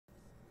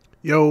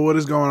Yo, what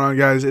is going on,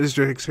 guys? It is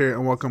Drix here,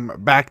 and welcome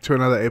back to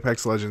another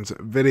Apex Legends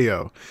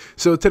video.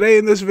 So today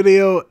in this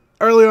video,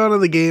 early on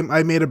in the game,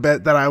 I made a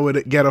bet that I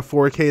would get a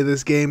 4K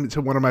this game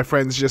to one of my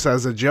friends just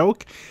as a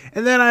joke,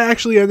 and then I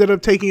actually ended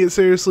up taking it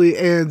seriously,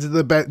 and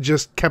the bet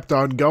just kept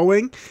on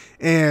going.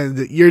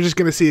 And you're just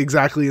going to see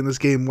exactly in this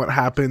game what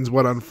happens,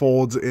 what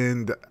unfolds,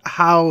 and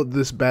how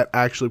this bet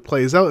actually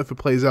plays out. If it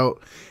plays out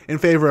in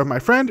favor of my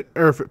friend,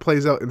 or if it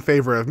plays out in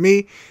favor of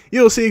me,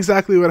 you'll see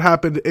exactly what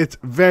happened. It's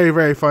very,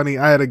 very funny.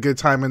 I had a good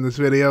time in this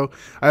video.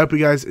 I hope you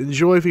guys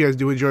enjoy. If you guys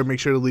do enjoy, make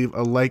sure to leave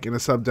a like and a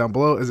sub down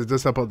below, as it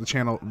does help out the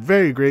channel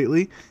very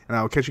greatly. And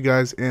I will catch you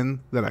guys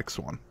in the next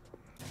one.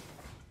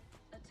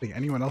 I think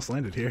anyone else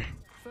landed here?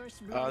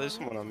 There's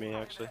someone on me,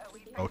 actually.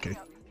 Okay.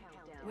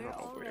 I don't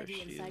know where she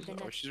is.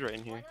 Oh, she's right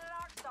in here.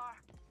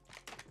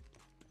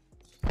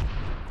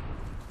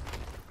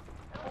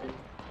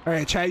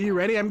 Alright, chat, you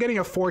ready? I'm getting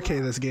a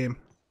 4K this game.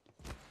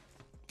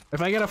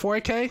 If I get a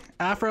 4K,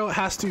 Afro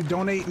has to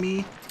donate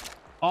me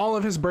all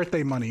of his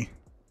birthday money.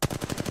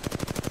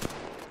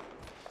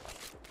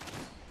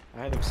 I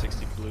had him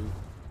 60 blue.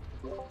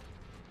 I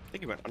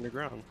think he went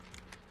underground.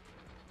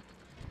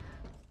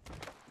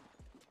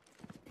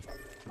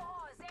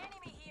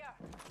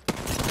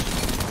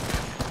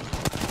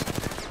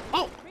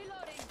 Oh!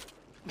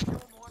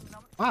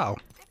 Wow.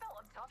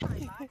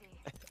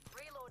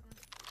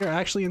 You're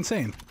actually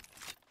insane.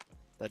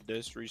 That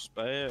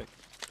disrespect.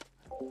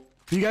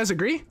 Do you guys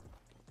agree?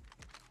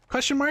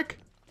 Question mark?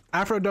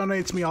 Afro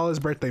donates me all his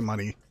birthday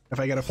money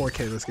if I get a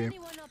 4K this game.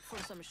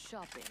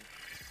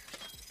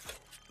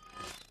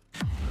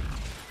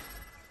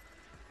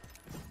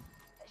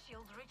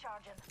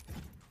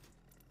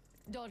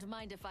 Don't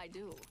mind if I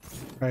do.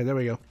 Alright, there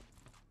we go.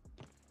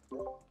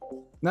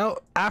 No,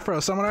 Afro,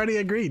 someone already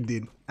agreed,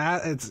 dude.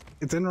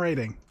 It's in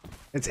rating.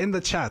 It's in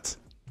the chat.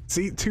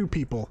 See, 2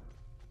 people.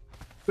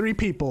 3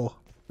 people.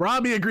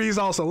 Robbie agrees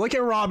also. Look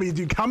at Robbie,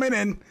 dude, coming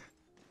in.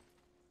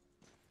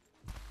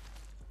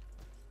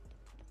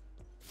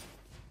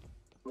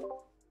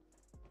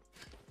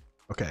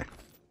 Okay.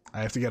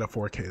 I have to get a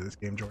 4K this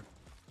game, Jordan.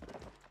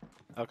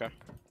 Okay.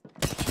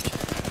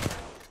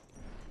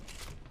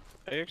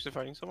 Are you actually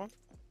fighting someone?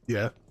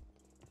 Yeah.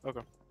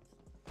 Okay.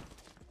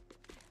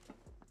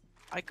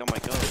 I got my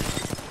gun.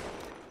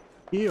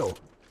 Heal.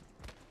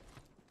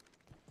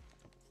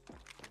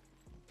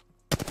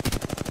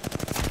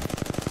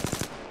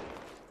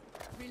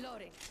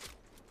 Reloading.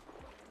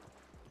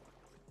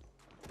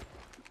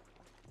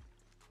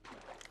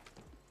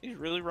 He's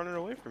really running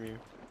away from you.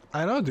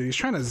 I know, dude. He's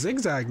trying to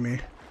zigzag me.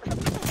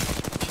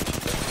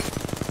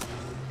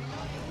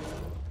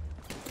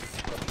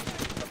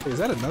 Wait, is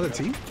that another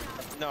team?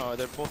 No,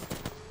 they're both.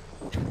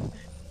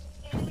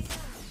 They're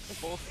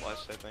both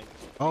flushed, I think.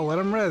 Oh, let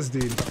him res,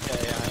 dude. Yeah, I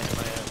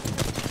am.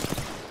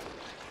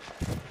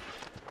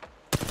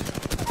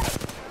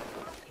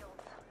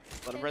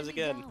 Let him res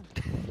again.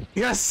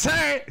 Yes,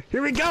 sir!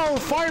 Here we go!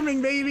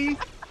 Farming, baby!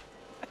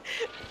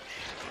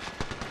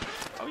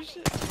 Oh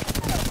shit.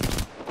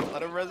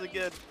 Let him res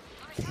again.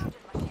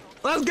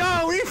 Let's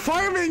go! We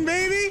farming,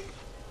 baby!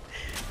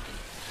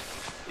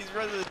 He's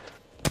resin.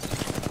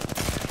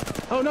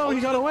 Oh no,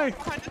 he got away.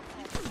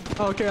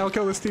 Oh, okay, I'll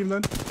kill this team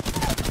then.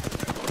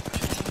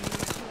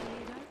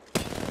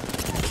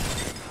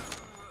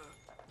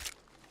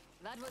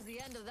 That was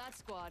the end of that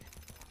squad.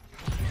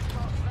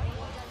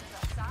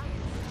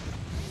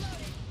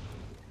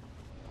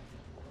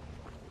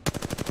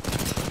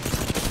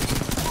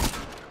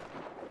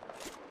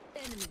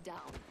 Enemy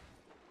down.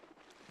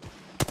 The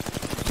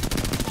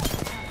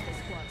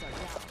squads are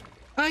down.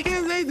 I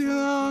can't stay too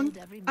long.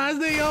 I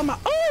stay on my.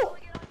 Oh!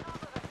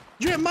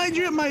 Drip, my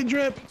drip, my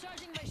drip.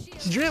 Recharging my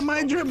shield. Drip,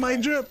 my drip, my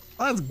drip.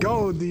 Let's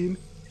go, dude.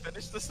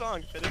 Finish the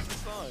song. Finish the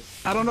song.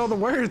 I don't know the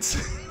words.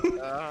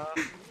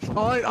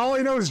 all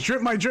I know is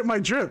drip, my drip, my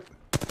drip.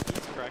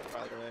 He's cracked,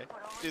 by the way.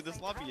 Dude, this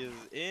lobby is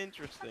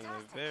interesting.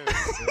 Very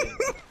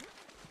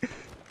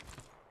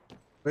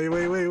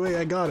good. Wait.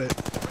 I got it.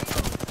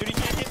 Dude, he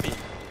can't hit me.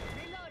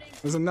 Reloading.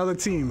 There's another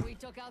team. We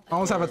took out I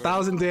almost have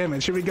 1,000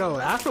 damage. Here we go.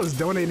 Afro's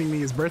donating me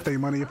his birthday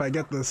money if I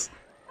get this.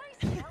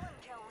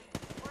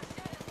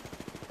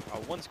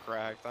 Oh, one's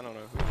cracked. I don't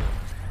know who.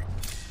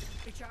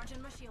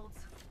 recharging my shields.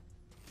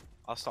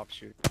 I'll stop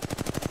shooting.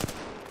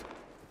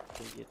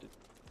 You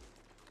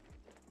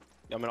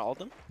want me to ult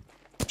them?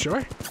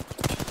 Sure.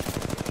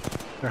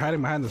 They're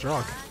hiding behind this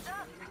rock.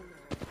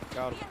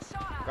 Got him.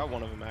 Got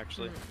one of them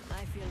actually.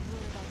 I feel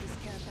good about this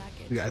care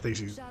package. Yeah, I think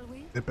she's Shall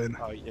we? dipping.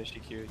 Oh yeah, she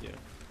queued, yeah.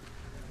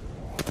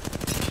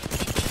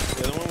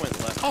 The other one went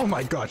left. Oh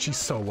my god, she's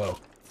so low.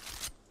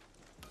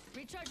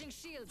 Recharging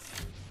shields.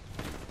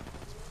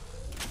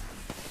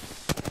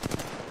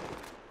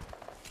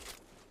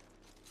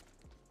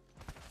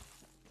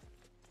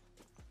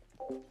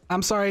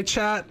 I'm sorry,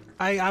 chat.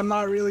 I'm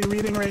not really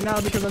reading right now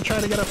because I'm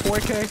trying to get a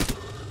 4K.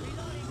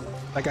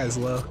 That guy's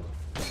low.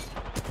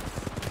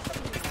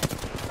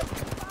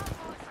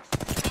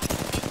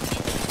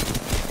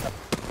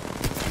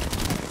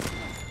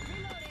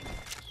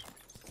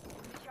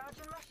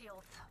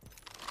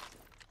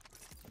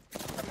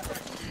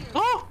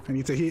 Oh! I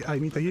need to heal. I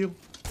need to heal.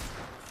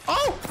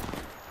 Oh!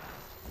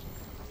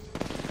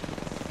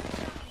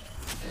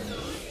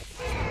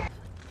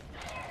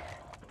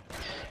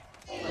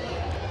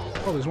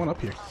 Oh, there's one up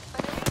here.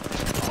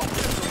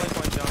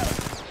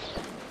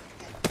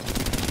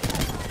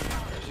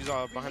 She's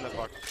behind that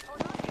box.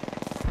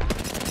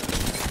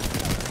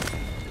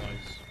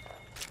 Nice.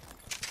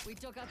 We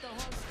took out the whole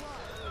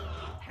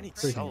squad. I need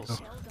Freaking cells. hell.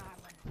 Tell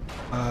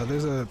Darwin.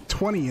 There's a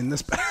 20 in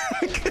this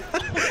bag.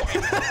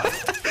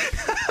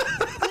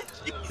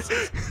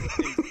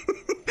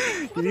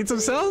 You need some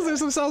cells? There's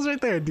some cells right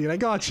there, dude. I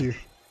got you.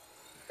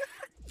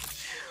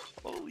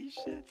 Holy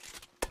shit.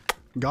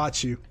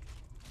 Got you.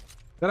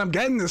 Then I'm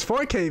getting this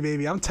 4K,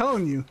 baby. I'm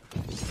telling you.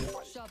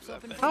 Shops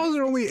open. How is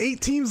there only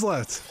 8 teams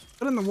left?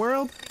 What in the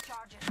world?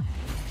 Recharging.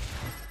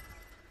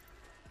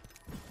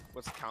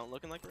 What's the count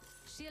looking like?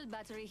 Shield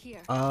battery here.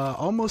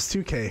 Almost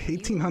 2K.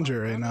 1800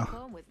 right Coming now.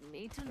 home with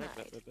me tonight.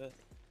 Bet.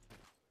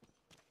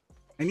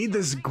 I need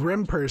this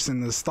grim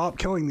person to stop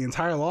killing the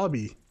entire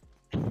lobby.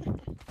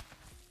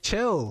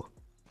 Chill.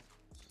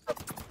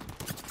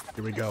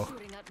 Here we go.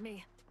 Shooting at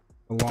me.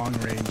 The long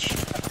range.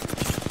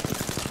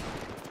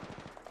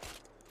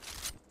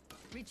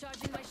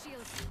 Recharging my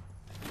shields.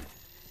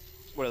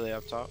 What are they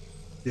up top?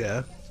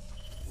 Yeah.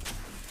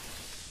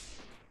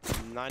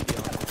 90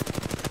 on it.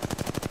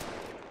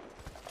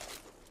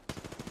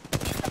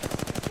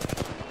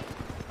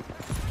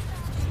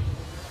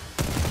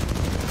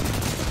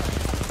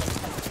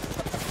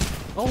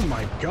 Oh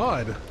my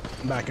god.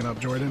 I'm backing up,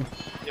 Jordan.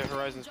 Yeah,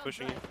 Horizon's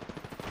pushing you.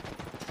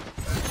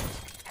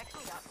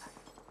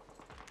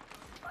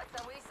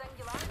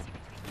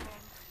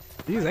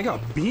 Jeez, I got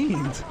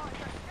beamed.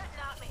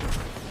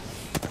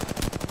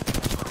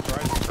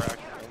 Horizon's cracked.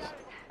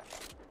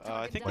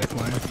 I think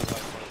Lifeline. might be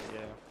lifeline.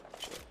 Yeah.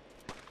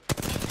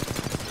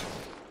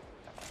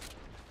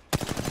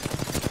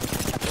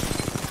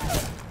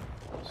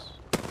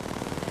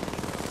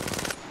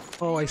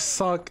 Oh, I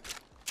suck.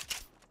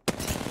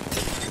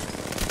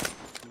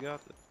 You got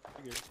it.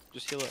 You're good.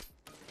 Just heal up.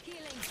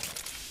 Healing.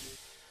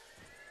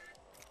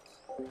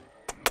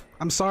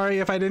 I'm sorry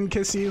if I didn't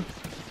kiss you.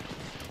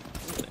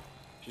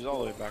 She's all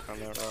the way back on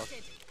that rock.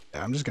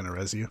 Yeah, I'm just gonna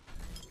res you.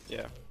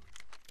 Yeah.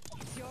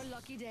 It's your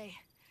lucky day.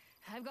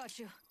 I've got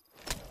you.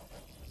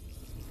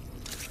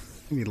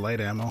 You need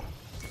light ammo.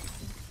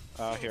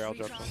 Here, I'll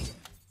drop some.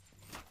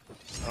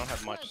 I don't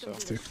have much, so.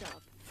 Welcome to the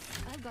shop.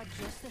 I've got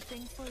just the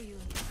thing for you.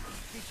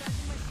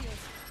 Recharging my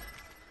shields.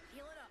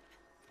 Heal it up.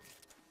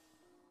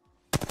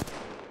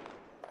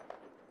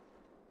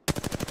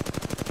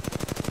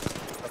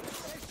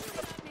 They're shooting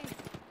at me.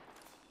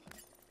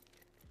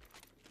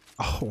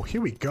 Oh,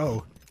 here we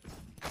go.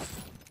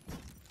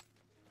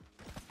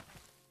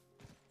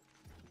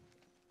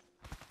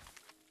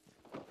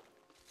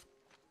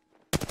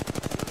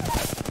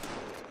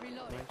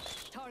 Reloading.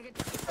 Nice. Target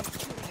shooting at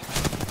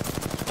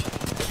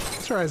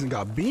This Horizon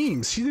got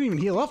beams. She didn't even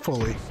heal up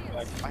fully. me.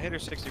 Shields. I hit her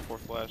 64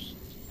 flash.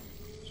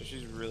 So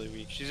she's really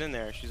weak. She's in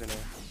there. She's in there.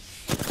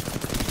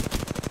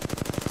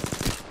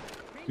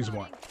 She's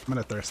one. I'm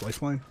gonna thirst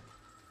lifeline.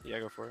 Yeah,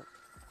 go for it.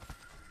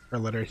 Or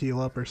let her heal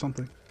up or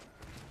something.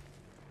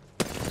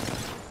 That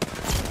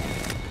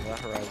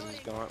Horizon's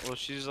gone. Well,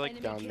 she's like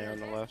Enemy down there on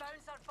the killed. left.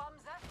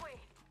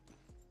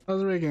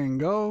 How's Reagan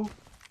go?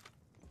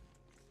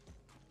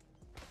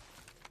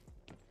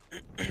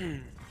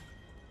 Round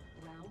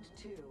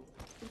 2,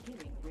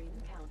 beginning ring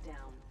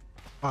countdown.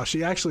 Oh,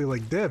 she actually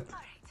like dipped.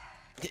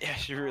 Yeah,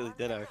 she really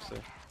did actually.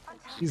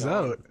 She's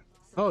gone. out.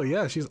 Oh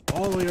yeah, she's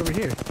all the way over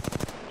here.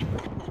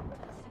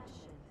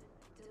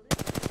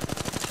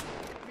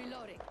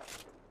 Reloading.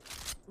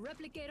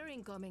 Replicator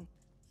incoming.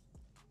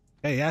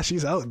 Hey, yeah,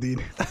 she's out, dude.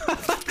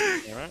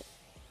 Alright.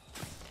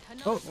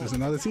 Oh, there's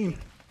another team.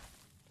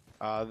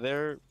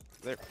 They're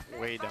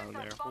way down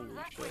there. Holy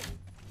shit.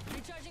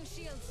 Recharging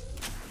shields.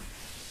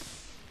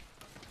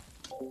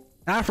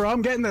 Afro,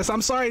 I'm getting this.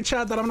 I'm sorry,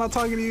 chat, that I'm not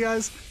talking to you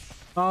guys.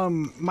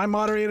 My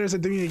moderators are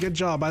doing a good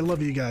job. I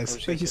love you guys.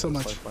 Thank you so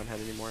much. Lifeline had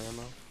any more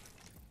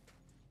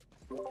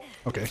ammo?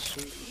 Okay.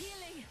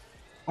 Healing.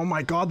 Oh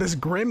my god, this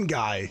grim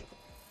guy. Yeah,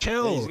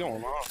 Chill. he's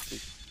going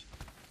off.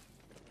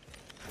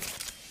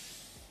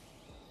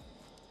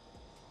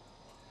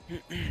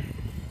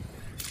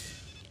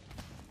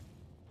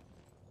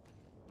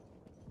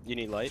 You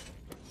need light?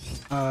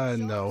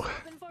 No.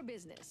 Open for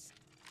business.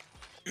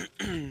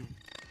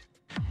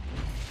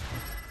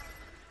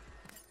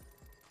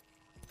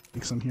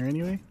 Take some here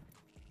anyway.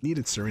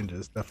 Needed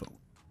syringes, definitely.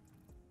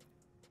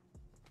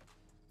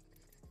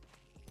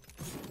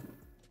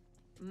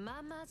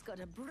 Mama's got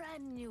a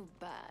brand new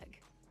bag.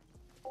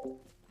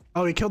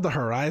 Oh, he killed the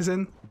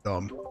Horizon?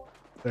 Dumb.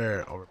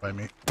 They're over by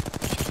me.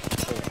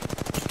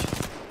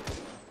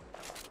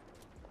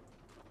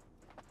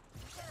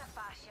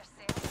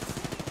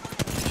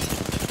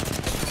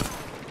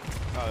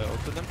 Oh, they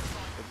ulted them?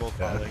 They're both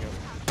Yeah. following him.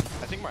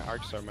 I think my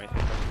arc star might hit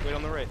them. Wait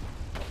on the right.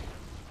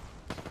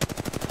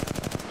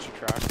 She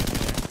tracked.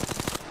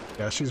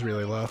 Yeah, she's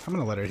really low. I'm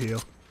gonna let her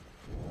heal.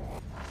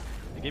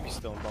 I think he's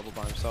still in bubble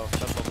by himself.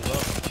 That bubble's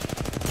up.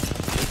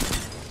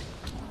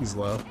 He's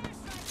low.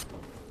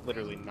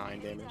 Literally 9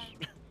 damage.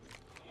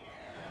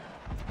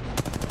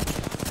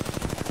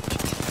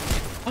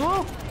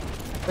 Oh!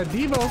 That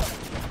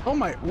Devo! Oh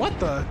my, what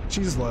the?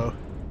 She's low.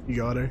 You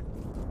got her.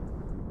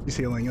 She's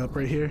healing up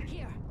right here.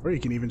 Or you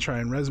can even try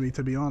and res me,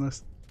 to be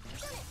honest.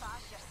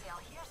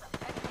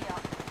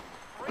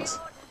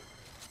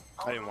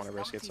 I didn't want to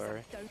risk it,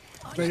 sorry.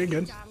 No, you're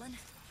good.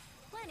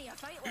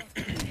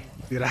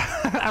 Dude,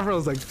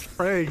 Afro's like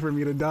praying for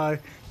me to die.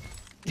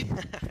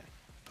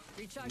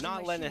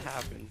 Not letting it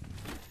happen.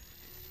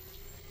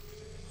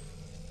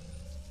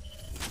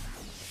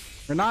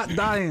 We're not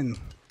dying.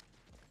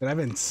 Dude, I've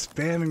been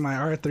spamming my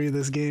R3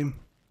 this game.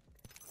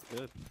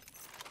 Good.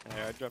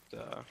 Hey, I dropped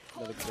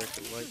another brick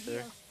of light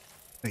there.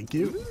 Thank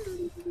you.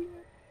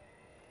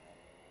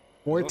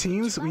 4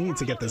 teams? We need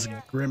to get this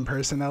grim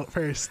person out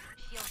first.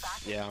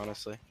 Yeah,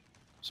 honestly.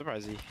 I'm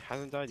surprised he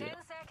hasn't died 10 yet.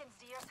 seconds,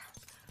 dears.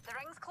 The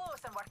ring's close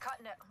and we're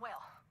cutting it.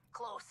 Well,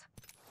 close.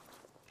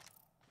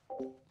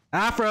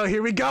 Afro,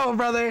 here we go,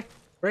 brother.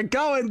 We're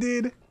going,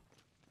 dude.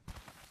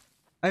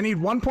 I need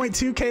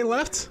 1.2k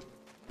left.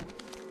 In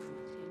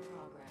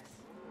progress.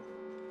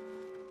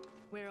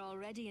 We're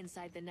already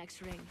inside the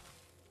next ring.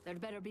 There'd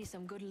better be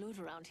some good loot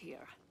around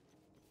here.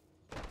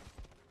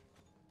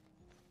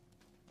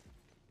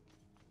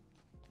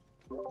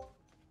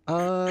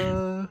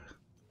 I'm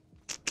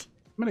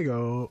gonna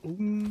go.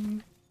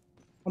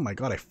 Oh my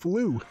god, I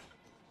flew.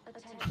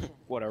 Attention.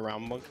 What,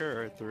 around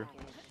bunker or through?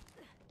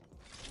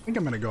 I think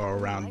I'm gonna go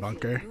around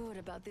bunker. Good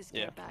about this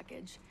care Yeah.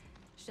 package.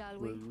 Shall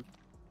we? Rude.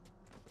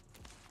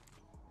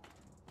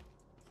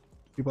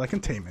 People like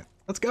containment.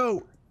 Let's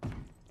go.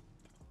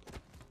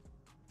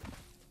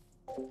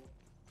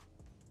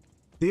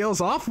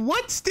 Deals off?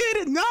 What,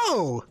 dude?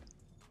 No!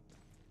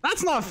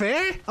 That's not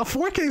fair! A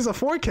 4K is a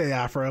 4K,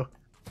 Afro.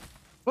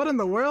 What in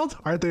the world?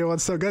 R3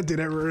 one's so good, dude.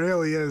 It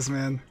really is,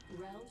 man.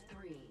 Round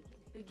 3.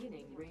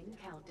 Beginning ring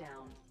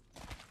countdown.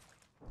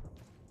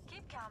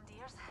 Keep calm,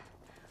 dears.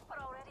 We're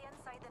already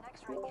inside the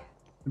next ring.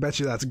 I bet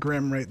you that's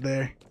Grim right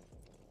there.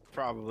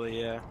 Probably,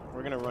 yeah.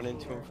 We're gonna run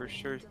into him for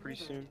sure pretty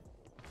soon.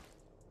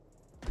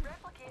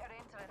 Replicator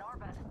entering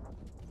orbit.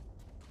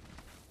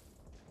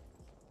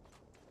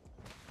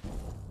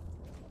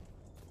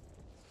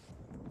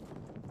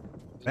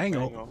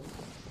 Bango. Bango.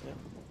 Yeah.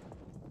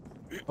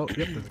 Oh,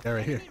 yep, there's a guy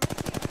right here.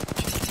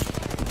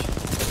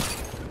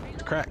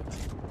 It's cracked.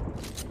 There's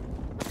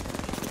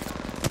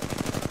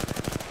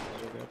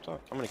a guy up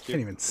top. I'm gonna keep. Can't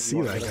even see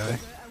that guy.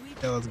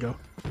 Yeah, let's go.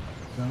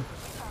 No.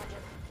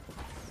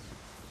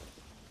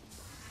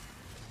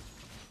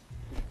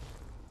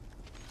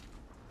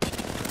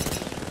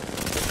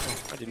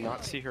 I did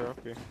not see her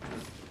up here.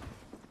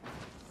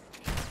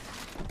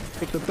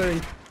 Pick the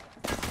thing.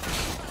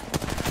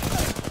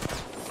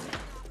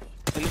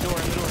 In the door,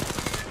 in the door.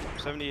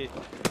 78.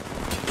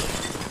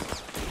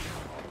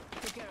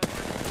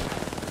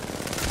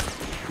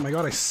 Oh my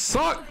god, I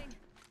suck!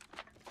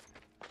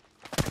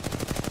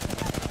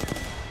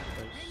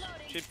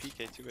 She had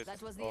PK too.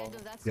 That was the Oh. end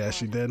of that Yeah, squad.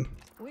 she did.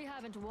 We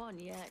haven't won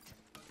yet.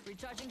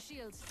 Recharging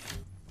shields.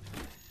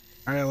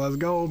 Alright, let's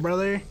go,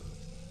 brother.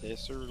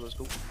 Yes, sir. Let's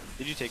go.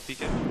 Did you take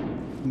PK?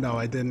 No,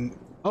 I didn't.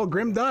 Oh,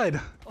 Grim died.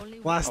 Only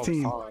Last one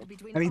team. squad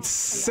between I need us.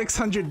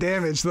 600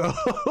 damage, though.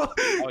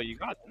 Oh, you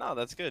got no.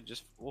 That's good.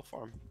 Just we'll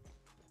farm.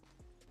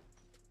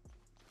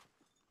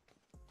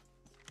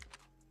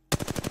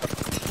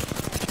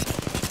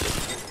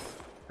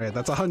 Alright,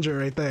 that's 100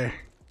 right there.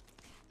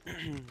 Let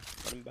him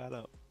bat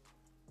up.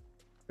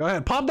 Go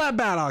ahead, pop that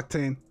bat,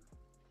 Octane.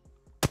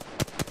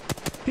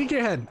 Peek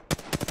your head.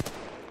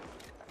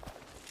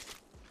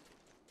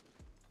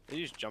 Did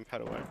you just jump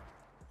head away?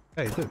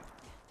 Hey, dude.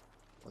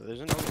 Oh,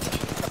 there's another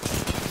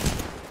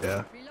one.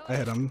 Yeah, I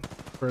hit him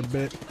for a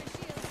bit. My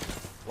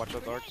shields. Watch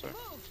out, dark sir. Move.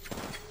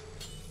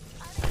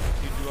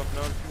 You do up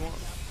now if you want.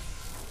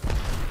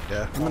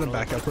 Yeah, I'm gonna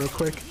back up real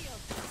quick.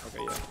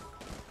 Okay, yeah.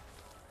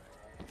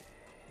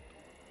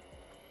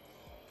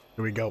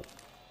 Here we go.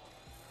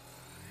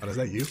 Oh, is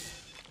that you?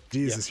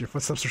 Jesus, your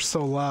footsteps are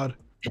so loud.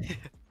 There's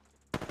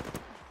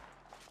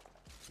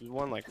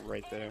one like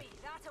right there.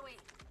 That away.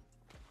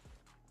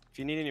 If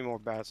you need any more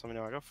bats, let me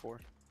know. I got 4.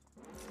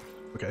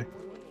 Okay,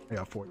 I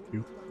got 4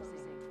 too.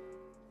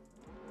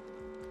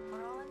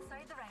 We're all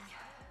inside the ring.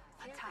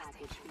 Care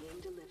Fantastic. package being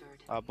delivered.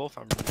 Both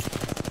are.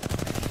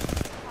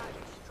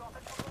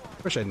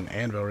 Wish I had an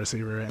anvil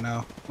receiver right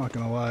now. Not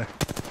gonna lie.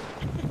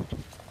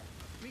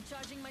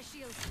 Recharging my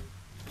shields.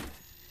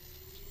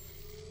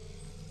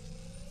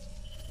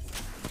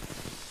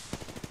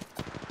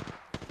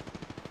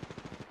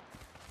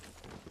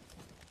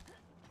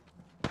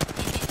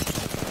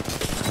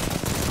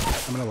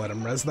 I'm gonna let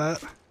him res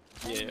that.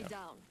 Yeah. Enemy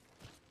down.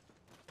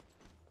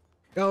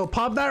 Yo,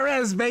 pop that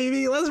res,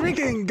 baby. Let's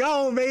freaking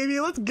go, baby.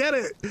 Let's get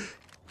it.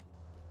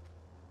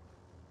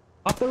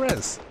 Pop the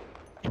res.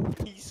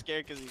 He's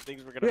scared because he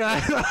thinks we're gonna. Yeah.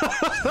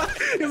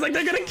 He's like,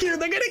 they're gonna queue.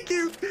 They're gonna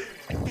queue.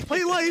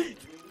 Play life.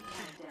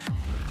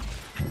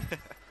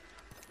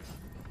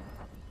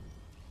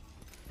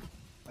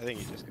 I think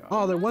he just got.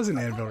 Oh, there was an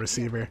anvil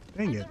receiver.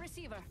 Dang it. The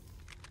receiver.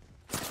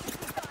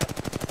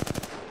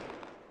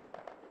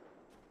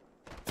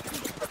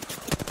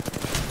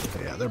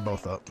 they're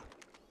both up.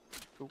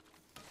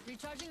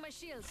 Recharging my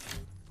shields.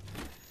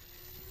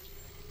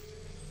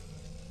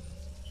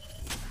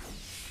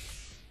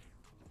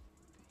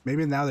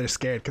 Maybe now they're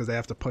scared because they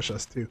have to push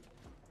us too.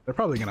 They're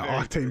probably gonna Very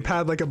octane true.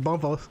 pad like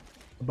above us.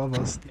 Above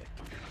us.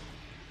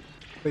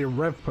 They're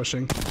rev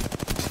pushing. I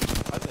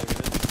think it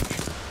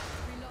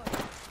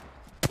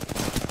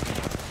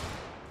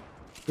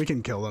is. We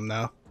can kill them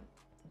now.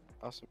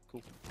 Awesome,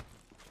 cool.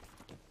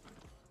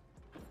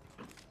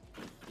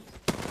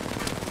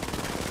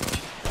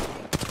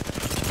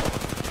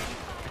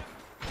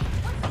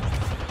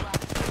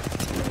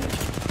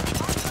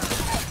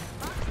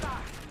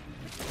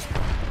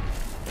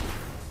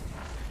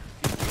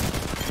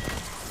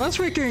 Let's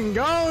freaking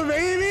go,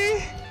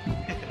 baby!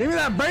 Give me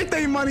that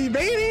birthday money,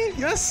 baby!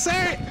 Yes,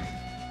 sir!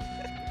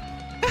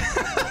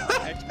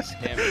 Actually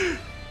scamming.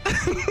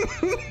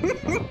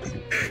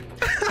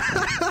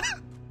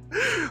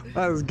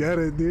 Let's get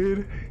it,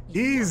 dude.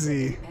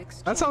 Easy.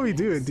 That's how we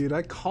do it, dude.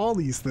 I call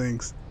these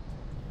things.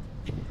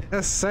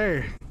 Yes,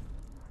 sir.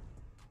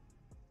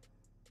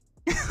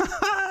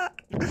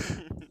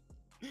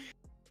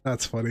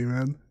 That's funny,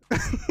 man.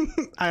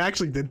 I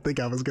actually did think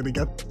I was gonna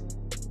get